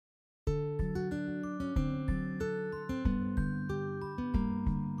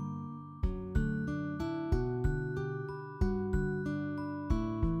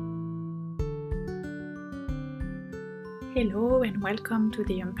Hello and welcome to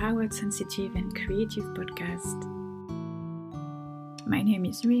the Empowered, Sensitive and Creative podcast. My name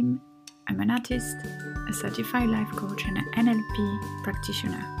is Rim. I'm an artist, a certified life coach and an NLP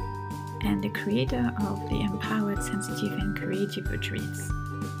practitioner, and the creator of the Empowered, Sensitive and Creative retreats.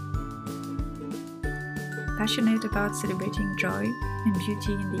 Passionate about celebrating joy and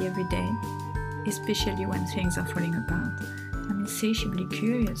beauty in the everyday, especially when things are falling apart, I'm insatiably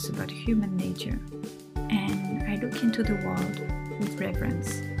curious about human nature, and I look into the world with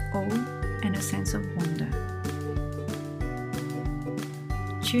reverence, awe, and a sense of wonder.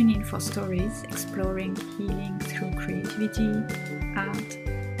 Tune in for stories exploring healing through creativity, art,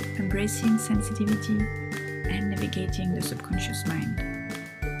 embracing sensitivity, and navigating the subconscious mind.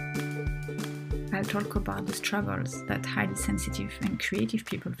 I'll talk about the struggles that highly sensitive and creative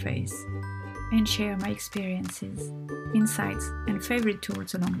people face, and share my experiences, insights, and favorite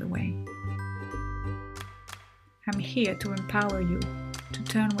tools along the way. I'm here to empower you to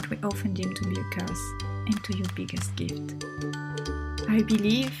turn what we often deem to be a curse into your biggest gift. I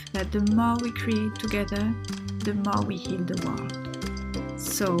believe that the more we create together, the more we heal the world.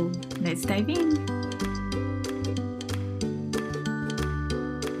 So let's dive in.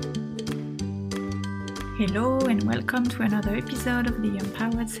 Hello and welcome to another episode of the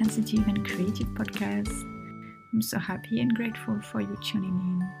Empowered, Sensitive and Creative podcast. I'm so happy and grateful for you tuning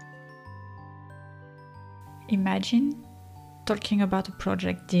in. Imagine talking about a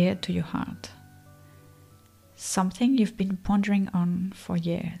project dear to your heart. Something you've been pondering on for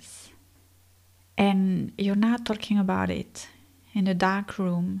years. And you're now talking about it in a dark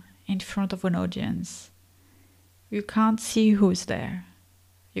room in front of an audience. You can't see who's there.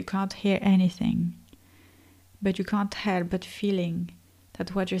 You can't hear anything. But you can't help but feeling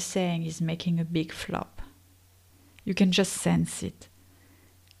that what you're saying is making a big flop. You can just sense it.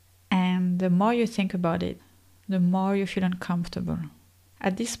 And the more you think about it, the more you feel uncomfortable.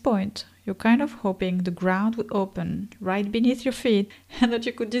 At this point, you're kind of hoping the ground would open right beneath your feet and that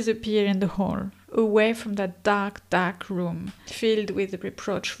you could disappear in the hall, away from that dark room filled with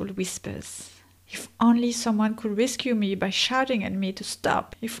reproachful whispers. If only someone could rescue me by shouting at me to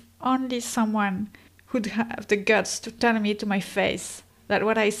stop. If only someone would have the guts to tell me to my face that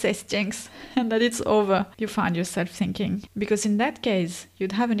what I say stinks and that it's over, you find yourself thinking. Because in that case,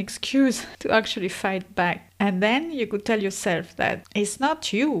 you'd have an excuse to actually fight back. And then you could tell yourself that it's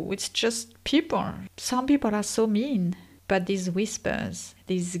not you, it's just people. Some people are so mean. But these whispers,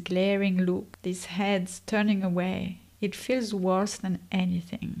 this glaring look, these heads turning away, it feels worse than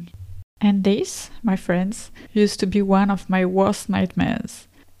anything. And this, my friends, used to be one of my worst nightmares.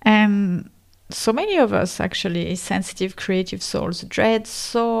 And so many of us, actually, sensitive, creative souls, dread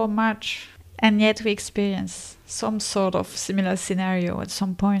so much, and yet we experience some sort of similar scenario at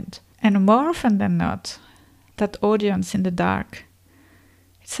some point. And more often than not, that audience in the dark,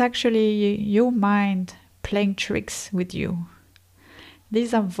 it's actually your mind playing tricks with you.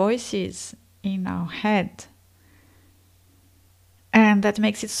 These are voices in our head. And that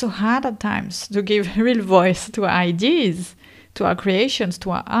makes it so hard at times to give real voice to our ideas, to our creations,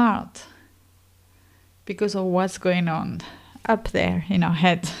 to our art, because of what's going on up there in our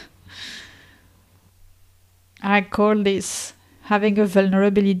head. I call this having a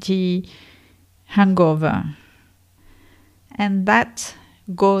vulnerability hangover. And that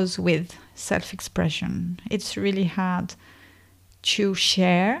goes with self-expression. It's really hard to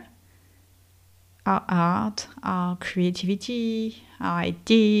share our art, our creativity, our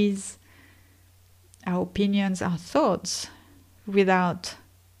ideas, our opinions, our thoughts without...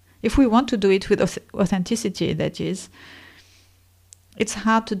 If we want to do it with authenticity, that is, it's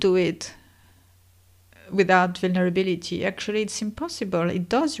hard to do it without vulnerability. Actually, it's impossible. It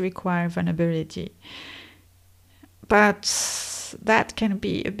does require vulnerability. But that can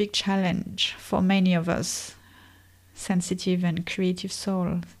be a big challenge for many of us, sensitive and creative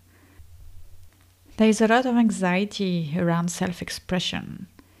souls. There is a lot of anxiety around self-expression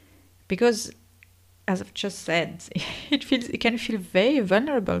because, as I've just said, it can feel very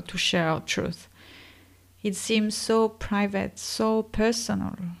vulnerable to share our truth. It seems so private, so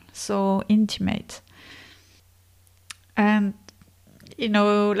personal, so intimate. And,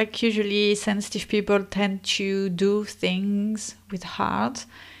 like usually sensitive people tend to do things with heart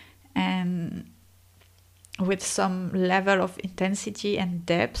and with some level of intensity and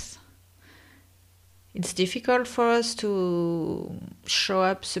depth. It's difficult for us to show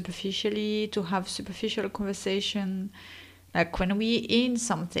up superficially, to have superficial conversation. Like when we're in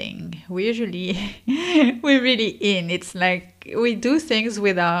something, we're really in. It's like we do things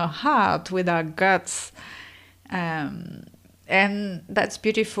with our heart, with our guts. And that's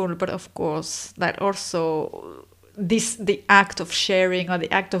beautiful, but of course, that also the act of sharing or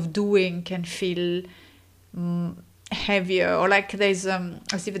the act of doing can feel heavier, or like there's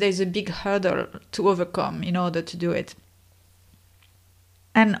as if there's a big hurdle to overcome in order to do it.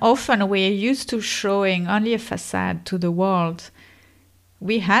 And often we're used to showing only a facade to the world.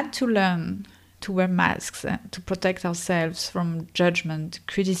 We had to learn to wear masks to protect ourselves from judgment,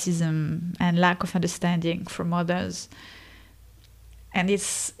 criticism, and lack of understanding from others. And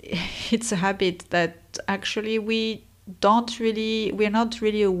it's a habit that actually we're not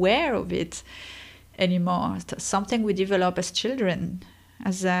really aware of it anymore. It's something we develop as children,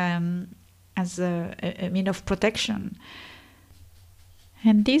 as a mean of protection.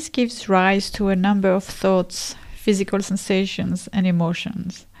 And this gives rise to a number of thoughts, physical sensations, and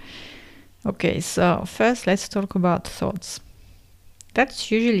emotions. Okay, so first let's talk about thoughts. That's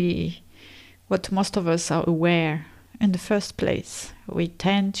usually what most of us are aware in the first place. We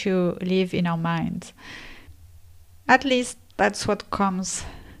tend to live in our minds. At least that's what comes,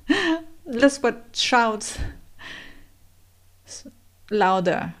 that's what shouts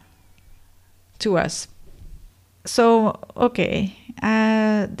louder to us. So, okay,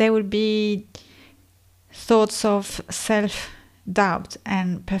 there will be thoughts of self-doubt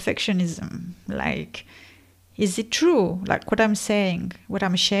and perfectionism. Like, is it true? Like what I'm saying, what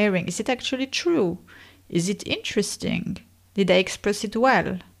I'm sharing, is it actually true? Is it interesting? Did I express it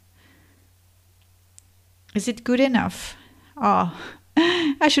well? Is it good enough? Oh,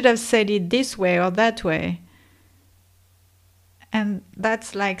 I should have said it this way or that way. And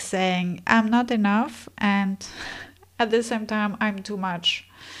that's like saying, I'm not enough, and at the same time, I'm too much.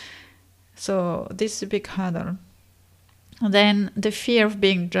 So this is a big hurdle. Then the fear of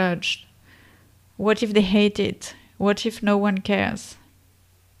being judged. What if they hate it? What if no one cares?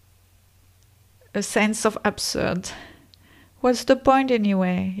 A sense of absurd. What's the point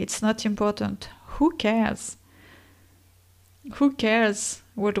anyway? It's not important. Who cares? Who cares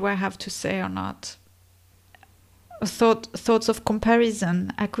what do I have to say or not? Thoughts of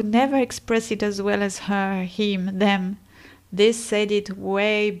comparison. I could never express it as well as her, him, them. They said it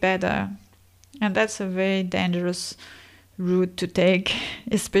way better. And that's a very dangerous route to take,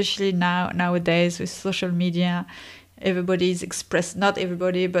 especially nowadays with social media. Everybody's expressed, not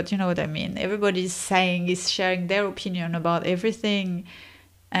everybody, but you know what I mean. Everybody's sharing their opinion about everything,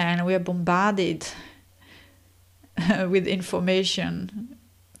 and we're bombarded with information.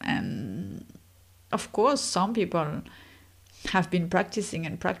 And of course, some people have been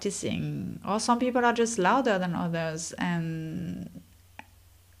practicing, or some people are just louder than others, and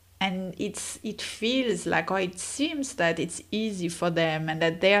it feels like, or it seems that it's easy for them, and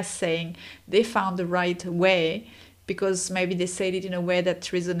that they are saying they found the right way because maybe they said it in a way that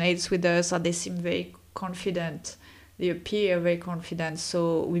resonates with us, or they seem very confident. They appear very confident,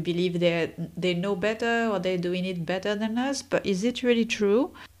 so we believe they know better, or they're doing it better than us. But is it really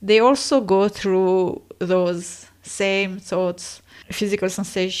true? They also go through those same thoughts, physical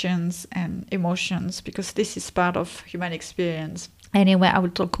sensations and emotions, because this is part of human experience. Anyway, I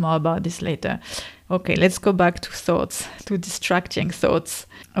will talk more about this later. Okay, let's go back to thoughts, to distracting thoughts.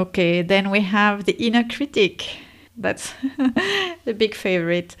 Okay, then we have the inner critic. That's the big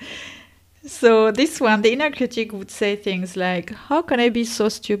favorite. So this one, the inner critic would say things like, how can I be so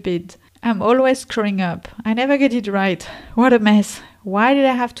stupid? I'm always screwing up. I never get it right. What a mess. Why did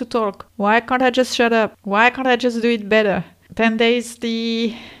I have to talk? Why can't I just shut up? Why can't I just do it better? Then there is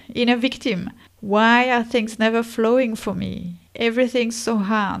the inner victim. Why are things never flowing for me? Everything's so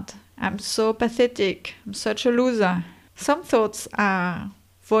hard. I'm so pathetic. I'm such a loser. Some thoughts are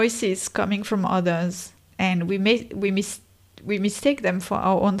voices coming from others, and we mistake them for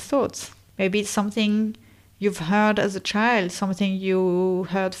our own thoughts. Maybe it's something you've heard as a child, something you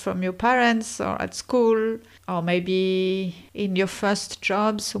heard from your parents or at school, or maybe in your first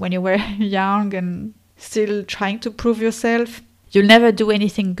jobs when you were young and still trying to prove yourself. You'll never do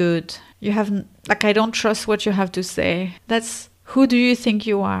anything good. I don't trust what you have to say. That's who do you think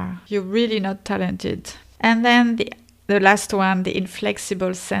you are? You're really not talented. And then the last one, the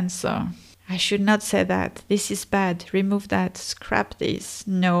inflexible censor. I should not say that. This is bad. Remove that. Scrap this.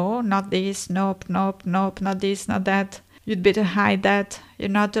 No, not this. Nope, nope, nope. Not this, not that. You'd better hide that. You're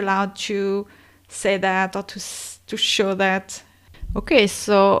not allowed to say that or to show that. Okay,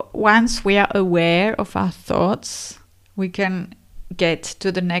 so once we are aware of our thoughts, we can get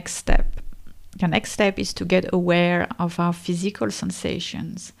to the next step. The next step is to get aware of our physical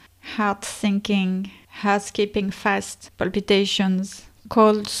sensations. Heart sinking, heart skipping fast, palpitations,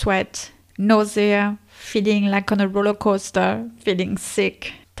 cold sweat, nausea, feeling like on a roller coaster, feeling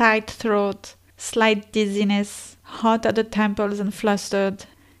sick, tight throat, slight dizziness, hot at the temples and flustered,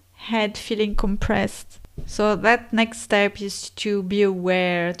 head feeling compressed, So that next step is to be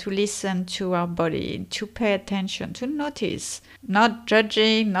aware, to listen to our body, to pay attention, to notice, not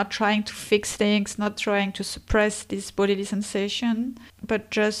judging, not trying to fix things, not trying to suppress this bodily sensation,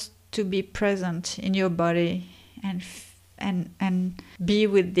 but just to be present in your body and be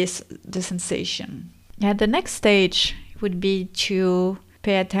with the sensation. Yeah, the next stage would be to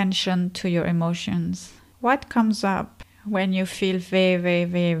pay attention to your emotions. What comes up when you feel very, very,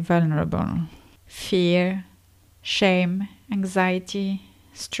 very vulnerable? Fear, shame, anxiety,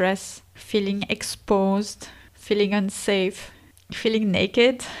 stress, feeling exposed, feeling unsafe, feeling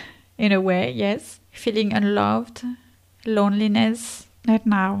naked in a way, yes, feeling unloved, loneliness. And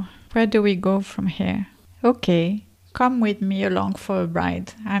now, where do we go from here? Okay, come with me along for a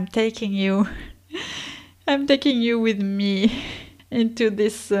ride. I'm taking you with me into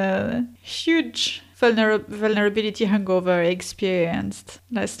this huge vulnerability hangover I experienced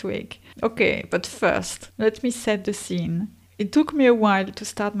last week. Okay, but first, let me set the scene. It took me a while to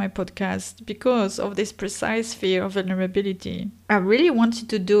start my podcast because of this precise fear of vulnerability. I really wanted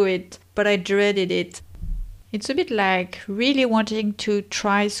to do it, but I dreaded it. It's a bit like really wanting to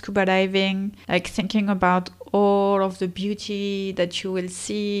try scuba diving, like thinking about all of the beauty that you will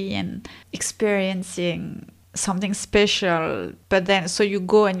see and experiencing something special. But then, so you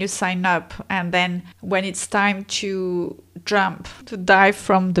go and you sign up, and then when it's time to jump, to dive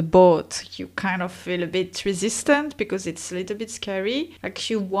from the boat, you kind of feel a bit resistant because it's a little bit scary. Like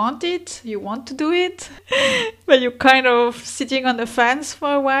you want it, you want to do it, but you're kind of sitting on the fence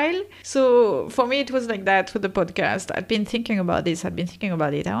for a while. So for me, it was like that with the podcast. I'd been thinking about this. I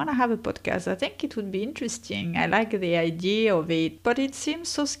want to have a podcast. I think it would be interesting. I like the idea of it, but it seems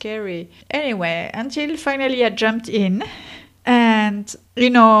so scary. Anyway, until finally I jumped in. And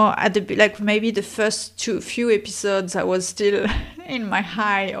at maybe the first few episodes, I was still in my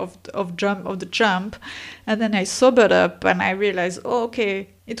high of the jump, and then I sobered up and I realized, oh, okay,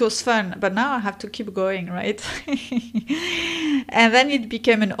 it was fun, but now I have to keep going, right? And then it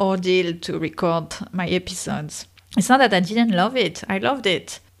became an ordeal to record my episodes. It's not that I didn't love it; I loved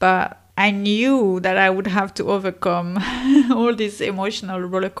it, but I knew that I would have to overcome all this emotional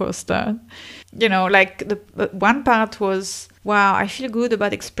roller coaster. Like the one part was, wow, I feel good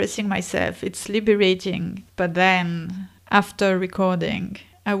about expressing myself. It's liberating. But then after recording,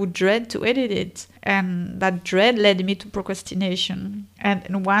 I would dread to edit it. And that dread led me to procrastination.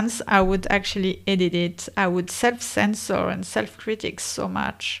 And once I would actually edit it, I would self-censor and self-critic so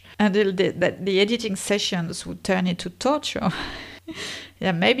much until the editing sessions would turn into torture.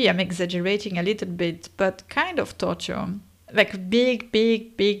 Yeah, maybe I'm exaggerating a little bit, but kind of torture. Like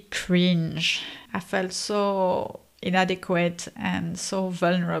big cringe. I felt so inadequate and so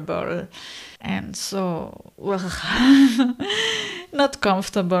vulnerable and so not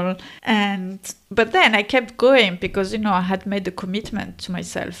comfortable. But then I kept going because I had made the commitment to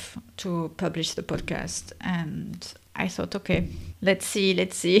myself to publish the podcast, and I thought, okay, let's see.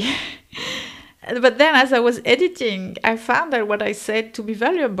 But then as I was editing, I found that what I said to be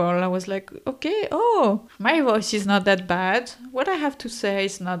valuable. I was like, okay, my voice is not that bad. What I have to say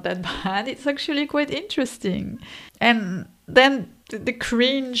is not that bad. It's actually quite interesting. And then the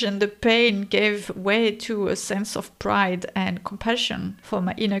cringe and the pain gave way to a sense of pride and compassion for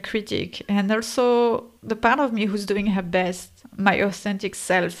my inner critic. And also the part of me who's doing her best, my authentic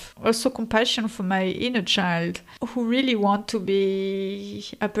self. Also compassion for my inner child who really want to be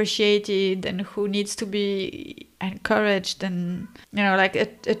appreciated and who needs to be encouraged. And like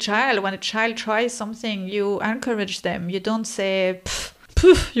a child, when a child tries something, you encourage them. You don't say,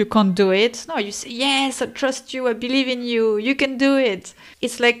 poof, you can't do it. No, you say, yes, I trust you, I believe in you, you can do it.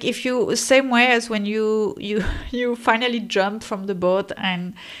 It's like same way as when you finally jump from the boat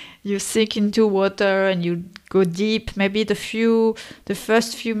and you sink into water and you go deep. Maybe the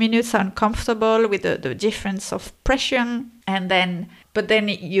first few minutes are uncomfortable with the difference of pressure, but then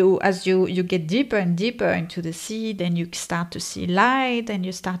as you get deeper and deeper into the sea, then you start to see light, and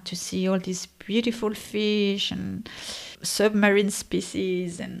you start to see all these beautiful fish and submarine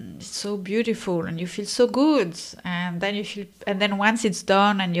species, and it's so beautiful, and you feel so good. And then once it's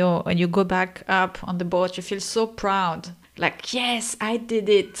done and you go back up on the boat, you feel so proud. Like, yes, I did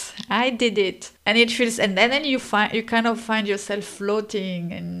it. And it feels, and then you kind of find yourself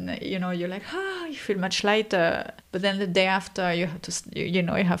floating, and you're like, you feel much lighter. But then the day after, you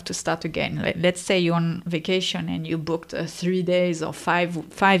have to start again. Like, let's say you're on vacation and you booked 3 days or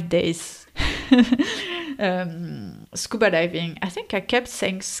five days scuba diving. I think I kept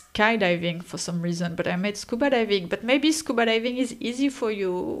saying skydiving for some reason, but I made scuba diving. But maybe scuba diving is easy for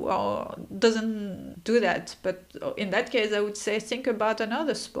you or doesn't do that. But in that case, I would say think about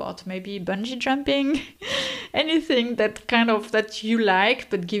another sport, maybe bungee jumping, anything that you like,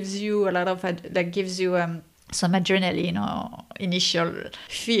 but gives you a lot of some adrenaline or initial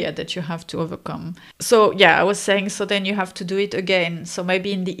fear that you have to overcome. So yeah, I was saying, so then you have to do it again. So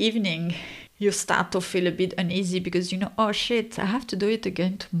maybe in the evening, you start to feel a bit uneasy because oh shit, I have to do it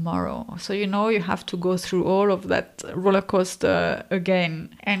again tomorrow. So you have to go through all of that roller coaster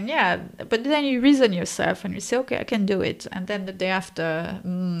again. And yeah, but then you reason yourself and you say, okay, I can do it. And then the day after,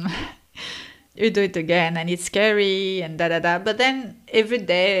 you do it again and it's scary and da-da-da. But then every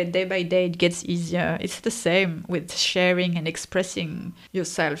day by day, it gets easier. It's the same with sharing and expressing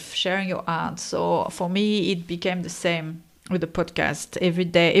yourself, sharing your art. So for me, it became the same with the podcast. Every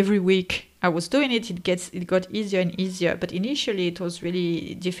day, every week I was doing it, it got easier and easier. But initially it was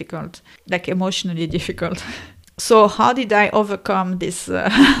really difficult, like emotionally difficult. So how did I overcome this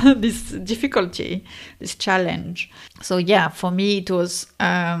this difficulty, this challenge? So yeah, for me it was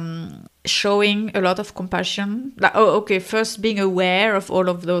showing a lot of compassion. First being aware of all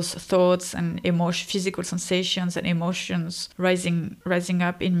of those thoughts and physical sensations and emotions rising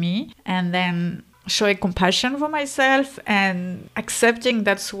up in me, and then showing compassion for myself and accepting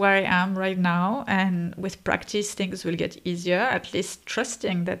that's where I am right now. And with practice, things will get easier, at least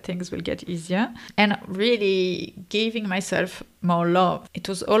trusting that things will get easier, and really giving myself more love. It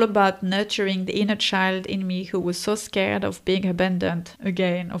was all about nurturing the inner child in me who was so scared of being abandoned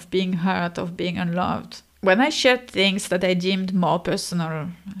again, of being hurt, of being unloved. When I shared things that I deemed more personal,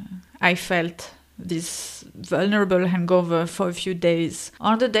 I felt this vulnerable hangover for a few days.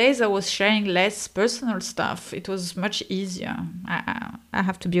 On the days I was sharing less personal stuff, it was much easier. I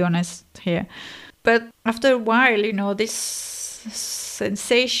have to be honest here. But after a while, these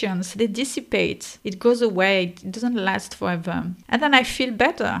sensations, they dissipate. It goes away. It doesn't last forever. And then I feel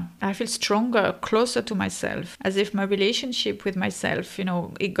better. I feel stronger, closer to myself, as if my relationship with myself,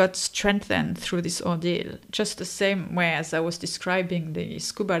 it got strengthened through this ordeal. Just the same way as I was describing the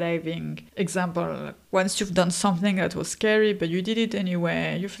scuba diving example. Once you've done something that was scary, but you did it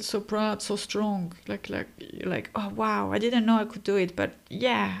anyway, you feel so proud, so strong. Like, oh wow, I didn't know I could do it, but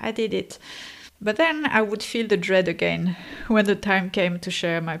yeah, I did it. But then I would feel the dread again when the time came to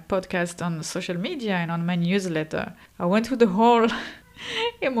share my podcast on social media and on my newsletter. I went through the whole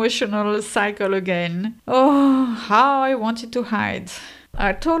emotional cycle again. Oh, how I wanted to hide.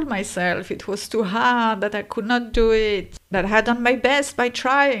 I told myself it was too hard, that I could not do it, that I had done my best by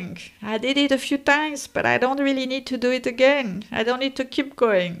trying. I did it a few times, but I don't really need to do it again. I don't need to keep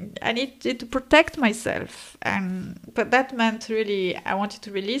going. I need to protect myself. But that meant really, I wanted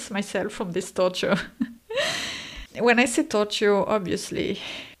to release myself from this torture. When I say torture, obviously,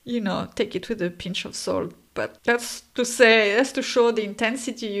 take it with a pinch of salt. But that's to show the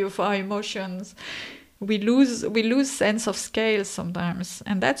intensity of our emotions. We lose sense of scale sometimes,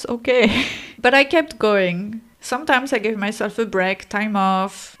 and that's okay. But I kept going. Sometimes I gave myself a break, time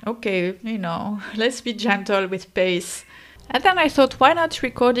off. Okay, let's be gentle with pace. And then I thought, why not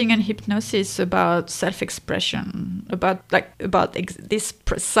recording an hypnosis about self-expression, about this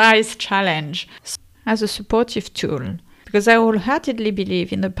precise challenge as a supportive tool? Because I wholeheartedly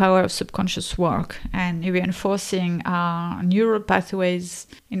believe in the power of subconscious work and reinforcing our neural pathways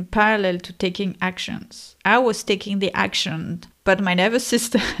in parallel to taking actions. I was taking the action, but my nervous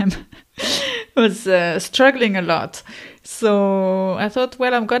system was struggling a lot. So I thought,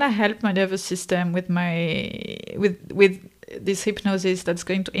 well, I'm going to help my nervous system with this hypnosis that's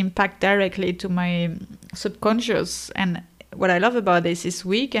going to impact directly to my subconscious. And what I love about this is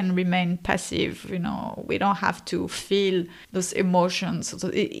we can remain passive, we don't have to feel those emotions. So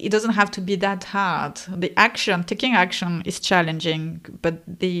it doesn't have to be that hard. Taking action is challenging, but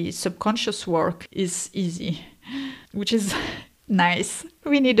the subconscious work is easy, which is nice.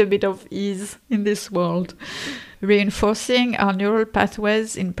 We need a bit of ease in this world. Reinforcing our neural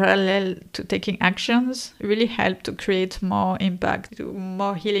pathways in parallel to taking actions really help to create more impact,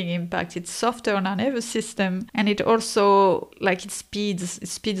 more healing impact. It's softer on our nervous system, and it also it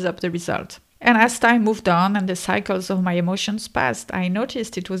speeds up the result. And as time moved on and the cycles of my emotions passed, I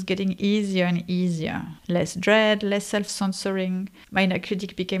noticed it was getting easier and easier. Less dread, less self-censoring. My inner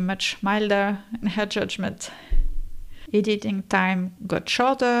critic became much milder, and her judgment. Editing time got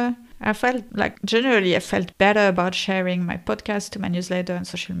shorter. I felt better about sharing my podcast to my newsletter and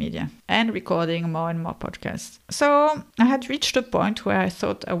social media and recording more and more podcasts. So I had reached a point where I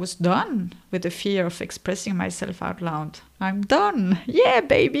thought I was done with the fear of expressing myself out loud. I'm done. Yeah,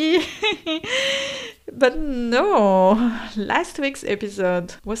 baby. But no, last week's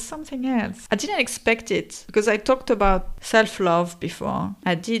episode was something else. I didn't expect it because I talked about self-love before.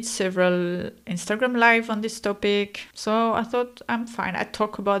 I did several Instagram live on this topic. So I thought I'm fine. I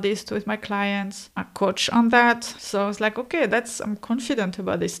talk about this with my clients. I coach on that. So I was like, okay, I'm confident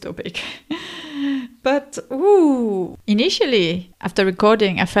about this topic. But initially, after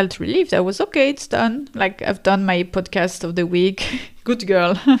recording, I felt relieved. I was okay, it's done. Like, I've done my podcast of the week. Good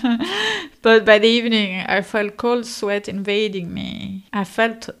girl. But by the evening, I felt cold sweat invading me. I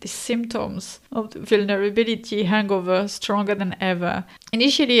felt the symptoms of the vulnerability hangover stronger than ever.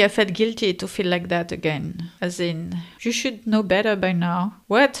 Initially, I felt guilty to feel like that again. As in, you should know better by now.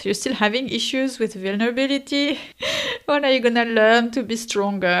 What? You're still having issues with vulnerability? When are you gonna learn to be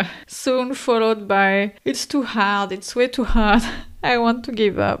stronger? Soon followed by, it's too hard, it's way too hard. I want to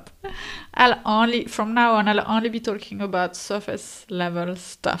give up. From now on, I'll only be talking about surface level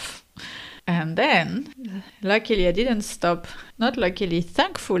stuff. And then, luckily, I didn't stop. Not luckily,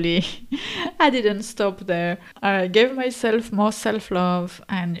 thankfully, I didn't stop there. I gave myself more self-love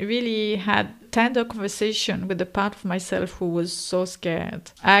and really had tender conversation with the part of myself who was so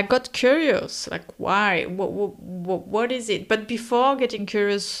scared. I got curious, like, why? What is it? But before getting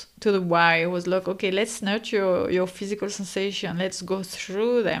curious to the why, I was like, okay, let's nurture your physical sensation. Let's go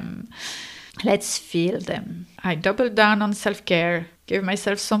through them. Let's feel them. I doubled down on self-care, gave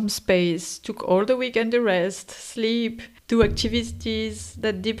myself some space, took all the weekend to rest, sleep, do activities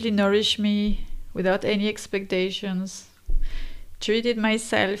that deeply nourish me without any expectations, treated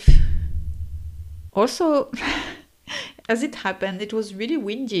myself. Also, as it happened, it was really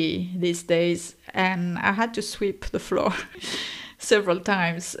windy these days and I had to sweep the floor several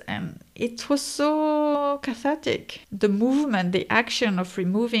times and it was so cathartic. The movement, the action of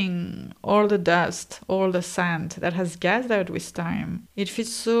removing all the dust, all the sand that has gathered with time, it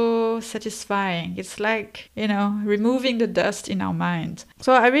feels so satisfying. It's like, removing the dust in our mind.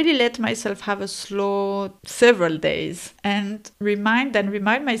 So I really let myself have a slow several days and remind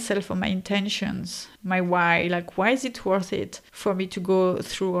myself of my intentions, my why. Like, why is it worth it for me to go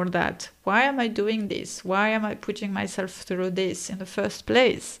through all that? Why am I doing this? Why am I putting myself through this in the first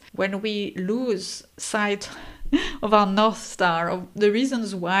place? When we lose sight of our North Star, of the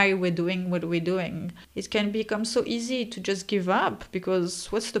reasons why we're doing what we're doing, it can become so easy to just give up,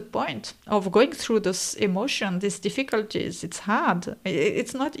 because what's the point of going through this emotion, these difficulties? It's hard.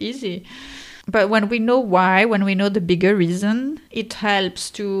 It's not easy. But when we know why, when we know the bigger reason, it helps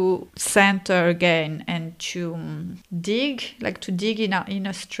to center again and to dig in our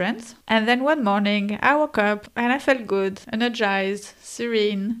inner strength. And then one morning I woke up and I felt good, energized,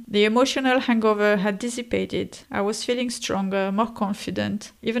 serene. The emotional hangover had dissipated. I was feeling stronger, more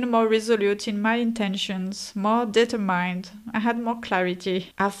confident, even more resolute in my intentions, more determined. I had more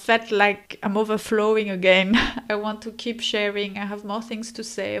clarity. I felt like I'm overflowing again. I want to keep sharing. I have more things to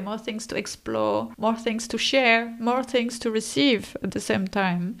say, more things to explore, more things to share, more things to receive at the same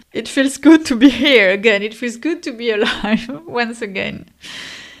time. It feels good to be here again. It feels good to be alive once again.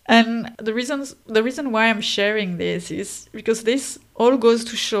 And the reason why I'm sharing this is because this all goes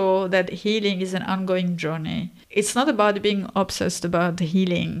to show that healing is an ongoing journey. It's not about being obsessed about the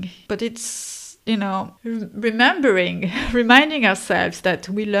healing, but it's reminding ourselves that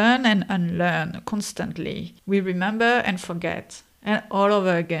we learn and unlearn constantly. We remember and forget. And all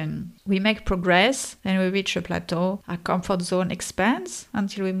over again. We make progress, then we reach a plateau. Our comfort zone expands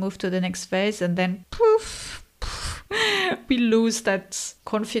until we move to the next phase, and then poof, we lose that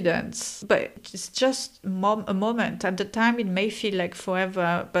confidence. But it's just a moment. At the time, it may feel like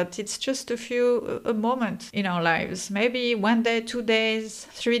forever, but it's just a moment in our lives. Maybe 1 day, 2 days,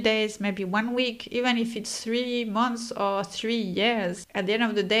 3 days, maybe 1 week, even if it's 3 months or 3 years. At the end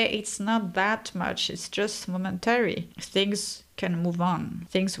of the day, it's not that much. It's just momentary. Things can move on.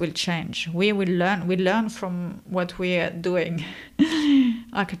 Things will change. We will learn. We learn from what we are doing.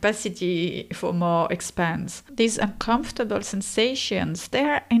 Our capacity for more expands. These uncomfortable sensations, they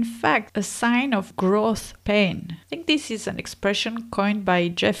are in fact a sign of growth pain. I think this is an expression coined by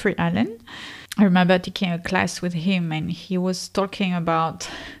Jeffrey Allen. I remember taking a class with him and he was talking about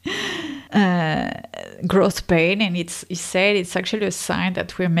growth pain, and he said it's actually a sign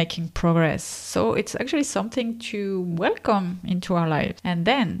that we're making progress. So it's actually something to welcome into our life. And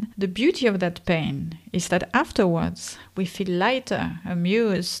then the beauty of that pain is that afterwards we feel lighter,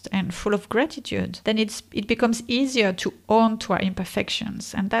 amused, and full of gratitude. Then it becomes easier to own to our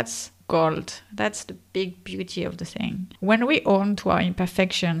imperfections, and that's gold. That's the big beauty of the thing. When we own to our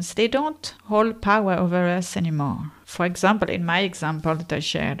imperfections, they don't hold power over us anymore. For example, in my example that I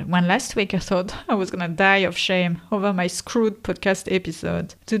shared, when last week I thought I was going to die of shame over my screwed podcast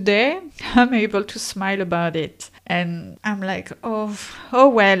episode. Today, I'm able to smile about it. And I'm like, oh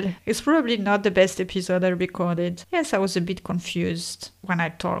well, it's probably not the best episode I recorded. Yes, I was a bit confused when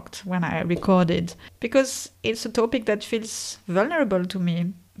I recorded, because it's a topic that feels vulnerable to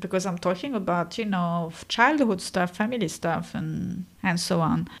me. Because I'm talking about, childhood stuff, family stuff, and so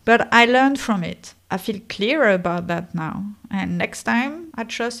on. But I learned from it. I feel clearer about that now. And next time, I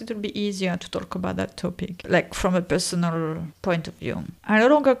trust it will be easier to talk about that topic, like from a personal point of view. I no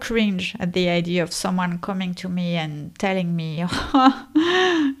longer cringe at the idea of someone coming to me and telling me,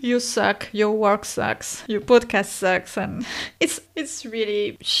 you suck, your work sucks, your podcast sucks, and it's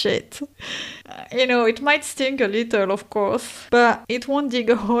really shit. It might sting a little, of course, but it won't dig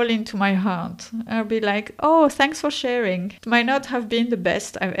a hole into my heart. I'll be like, oh, thanks for sharing. It might not have been the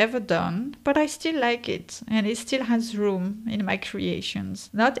best I've ever done, but I still like it, and it still has room in my creations.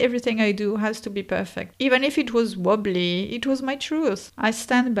 Not everything I do has to be perfect. Even if it was wobbly, it was my truth. I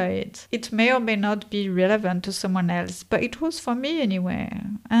stand by it. It may or may not be relevant to someone else, but it was for me anyway.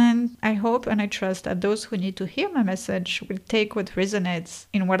 And I hope and I trust that those who need to hear my message will take what resonates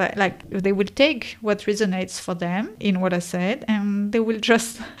in what I like. They will take what resonates for them in what I said, and they will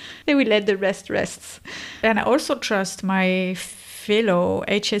let the rest. And I also trust my fellow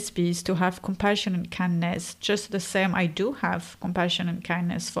HSPs to have compassion and kindness, just the same I do have compassion and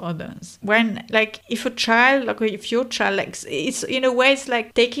kindness for others. When, if your child, it's in a way, it's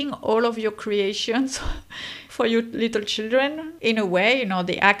like taking all of your creations for your little children. In a way,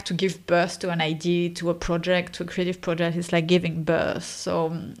 the act to give birth to an idea, to a project, to a creative project, is like giving birth.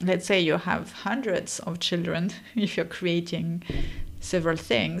 So let's say you have hundreds of children if you're creating several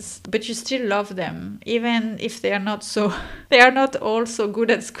things, but you still love them, even if they are not all so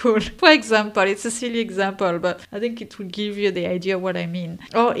good at school. For example, it's a silly example, but I think it will give you the idea what I mean.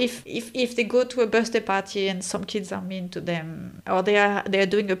 Or if they go to a birthday party and some kids are mean to them, or they are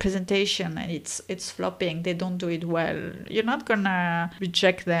doing a presentation and it's flopping, they don't do it well, you're not gonna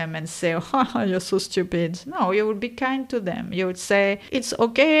reject them and say, oh, you're so stupid. No, you will be kind to them. You would say, it's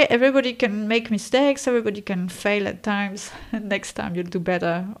okay, everybody can make mistakes, everybody can fail at times, and next time you'll do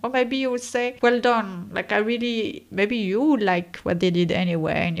better. Or maybe you would say, well done, maybe you like what they did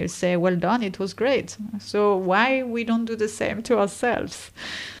anyway, and you say, well done, it was great. So why we don't do the same to ourselves?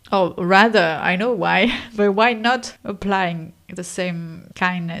 Or rather, I know why, but why not applying the same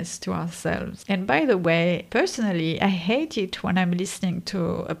kindness to ourselves? And by the way, personally, I hate it when I'm listening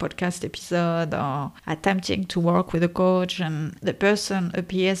to a podcast episode or attempting to work with a coach and the person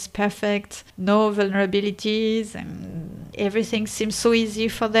appears perfect, no vulnerabilities, and everything seems so easy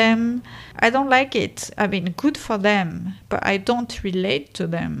for them. I don't like it. I mean, good for them, but I don't relate to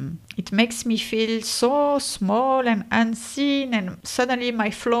them. It makes me feel so small and unseen, and suddenly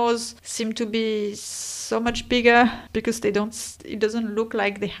my flaws seem to be so much bigger because it doesn't look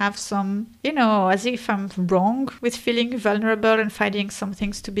like they have some, as if I'm wrong with feeling vulnerable and finding some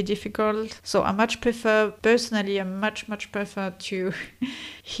things to be difficult. So I much prefer to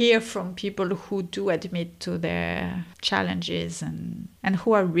hear from people who do admit to their challenges and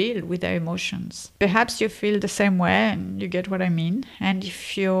who are real with their emotions. Perhaps you feel the same way and you get what I mean. And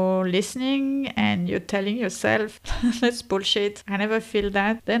if you're listening and you're telling yourself, that's bullshit, I never feel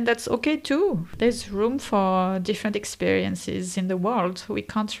that, then that's okay too. There's room for different experiences in the world. We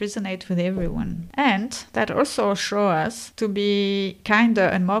can't resonate with everyone. And that also shows us to be kinder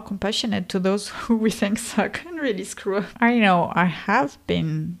and more compassionate to those who we think suck and really screw up. I know I have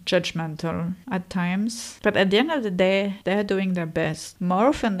been judgmental at times, but at the end of the day, they're doing their best. More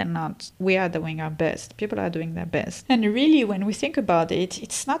often than not, we are doing our best. People are doing their best. And really, when we think about it,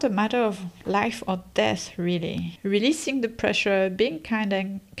 it's not a matter of life or death, really. Releasing the pressure, being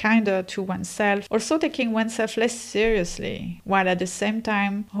kinder to oneself, also taking oneself less seriously, while at the same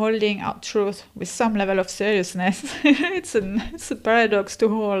time holding our truth with some level of seriousness. It's a paradox to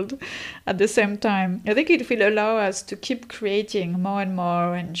hold at the same time. I think it will allow us to keep creating more and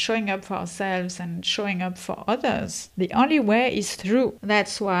more and showing up for ourselves and showing up for others. The only way is through.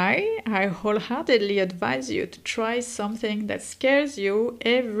 That's why I wholeheartedly advise you to try something that scares you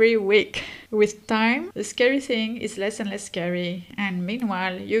every week. With time, the scary thing is less and less scary, and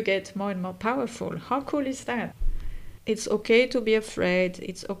meanwhile, you get more and more powerful. How cool is that? It's okay to be afraid.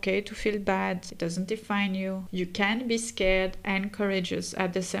 It's okay to feel bad. It doesn't define you. You can be scared and courageous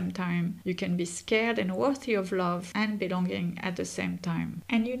at the same time. You can be scared and worthy of love and belonging at the same time.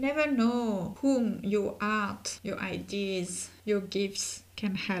 And you never know whom your art, your ideas, your gifts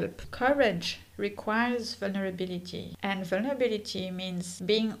can help. Courage requires vulnerability, and vulnerability means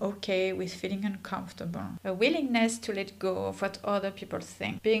being okay with feeling uncomfortable. A willingness to let go of what other people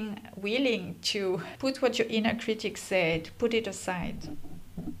think. Being willing to put what your inner critic said, put it aside.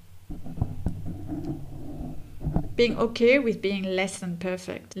 Being okay with being less than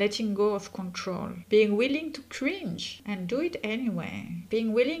perfect, letting go of control, being willing to cringe and do it anyway,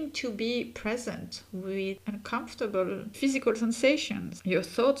 being willing to be present with uncomfortable physical sensations. Your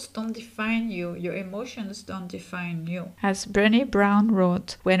thoughts don't define you, your emotions don't define you. As Brené Brown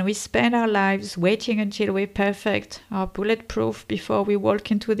wrote, when we spend our lives waiting until we're perfect or bulletproof before we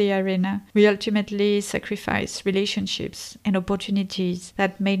walk into the arena, we ultimately sacrifice relationships and opportunities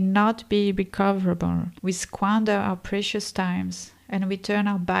that may not be recoverable. We squander our precious times and we turn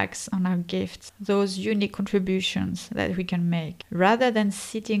our backs on our gifts, those unique contributions that we can make. Rather than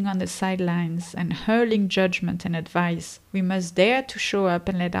sitting on the sidelines and hurling judgment and advice, we must dare to show up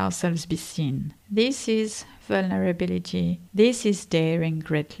and let ourselves be seen. This is vulnerability. This is daring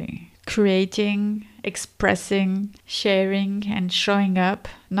greatly. Creating, expressing, sharing, and showing up,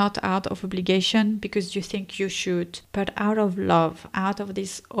 not out of obligation because you think you should, but out of love, out of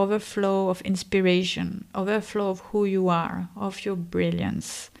this overflow of inspiration, overflow of who you are, of your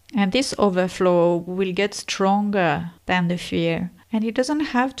brilliance. And this overflow will get stronger than the fear. And it doesn't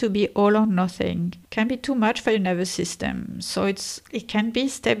have to be all or nothing. It can be too much for your nervous system. So it can be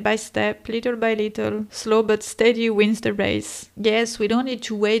step by step, little by little. Slow but steady wins the race. Yes, we don't need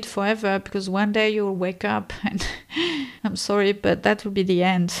to wait forever because one day you'll wake up and I'm sorry, but that will be the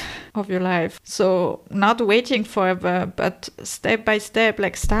end of your life. So not waiting forever, but step by step,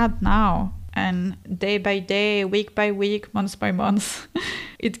 like start now. And day by day, week by week, month by month,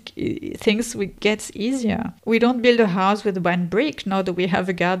 things gets easier. We don't build a house with one brick, nor do we have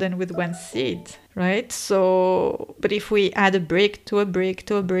a garden with one seed, right? So, but if we add a brick to a brick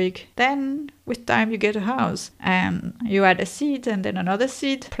to a brick, then with time you get a house. And you add a seed and then another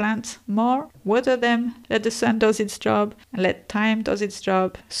seed, plant more, water them, let the sun does its job, and let time does its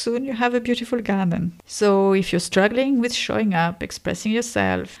job. Soon you have a beautiful garden. So if you're struggling with showing up, expressing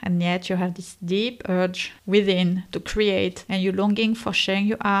yourself, and yet you have this deep urge within to create, and you're longing for sharing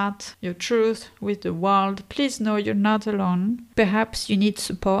your art, your truth with the world, please know you're not alone. Perhaps you need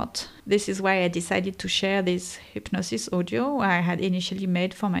support. This is why I decided to share this hypnosis audio I had initially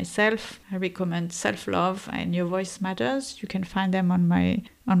made for myself. I recommend Self-Love and Your Voice Matters. You can find them on my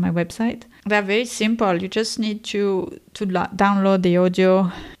website. They're very simple. You just need to download the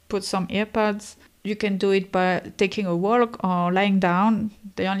audio, put some earbuds. You can do it by taking a walk or lying down.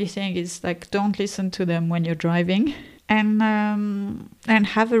 The only thing is don't listen to them when you're driving. And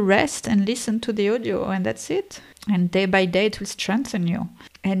have a rest and listen to the audio, and that's it. And day by day it will strengthen you.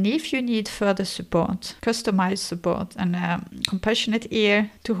 And if you need further support, customized support, and a compassionate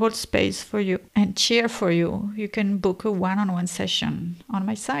ear to hold space for you and cheer for you, you can book a one-on-one session on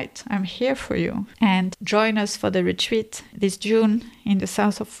my site. I'm here for you. And join us for the retreat this June in the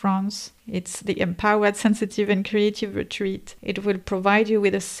south of France. It's the Empowered, Sensitive and Creative Retreat. It will provide you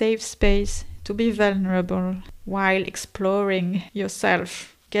with a safe space to be vulnerable while exploring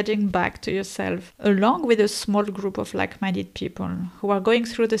yourself, getting back to yourself, along with a small group of like-minded people who are going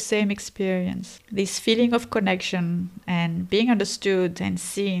through the same experience. This feeling of connection and being understood and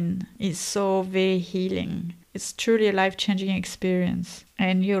seen is so very healing. It's truly a life-changing experience.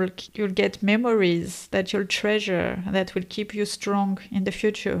 And you'll get memories that you'll treasure, that will keep you strong in the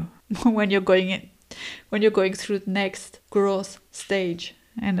future when you're going through the next growth stage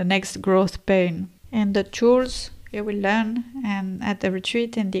and the next growth pain. And the tools you will learn and at the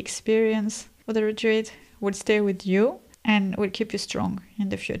retreat and the experience of the retreat will stay with you and will keep you strong in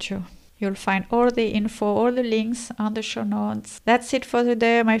the future. You'll find all the info, all the links on the show notes. That's it for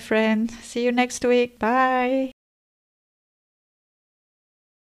today, my friend. See you next week. Bye.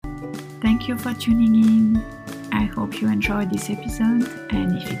 Thank you for tuning in. I hope you enjoyed this episode,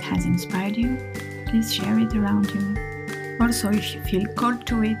 and if it has inspired you, please share it around you. Also, if you feel called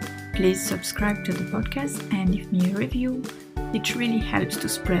to it, please subscribe to the podcast and leave me a review. It really helps to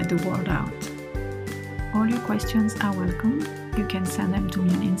spread the word out. All your questions are welcome. You can send them to me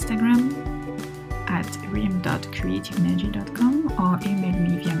on Instagram at rim.creativenergy.com or email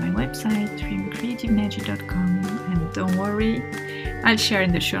me via my website rimcreativenergy.com. And don't worry, I'll share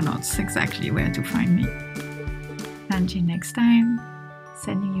in the show notes exactly where to find me. Until next time,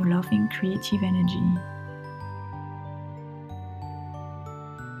 sending you loving creative energy.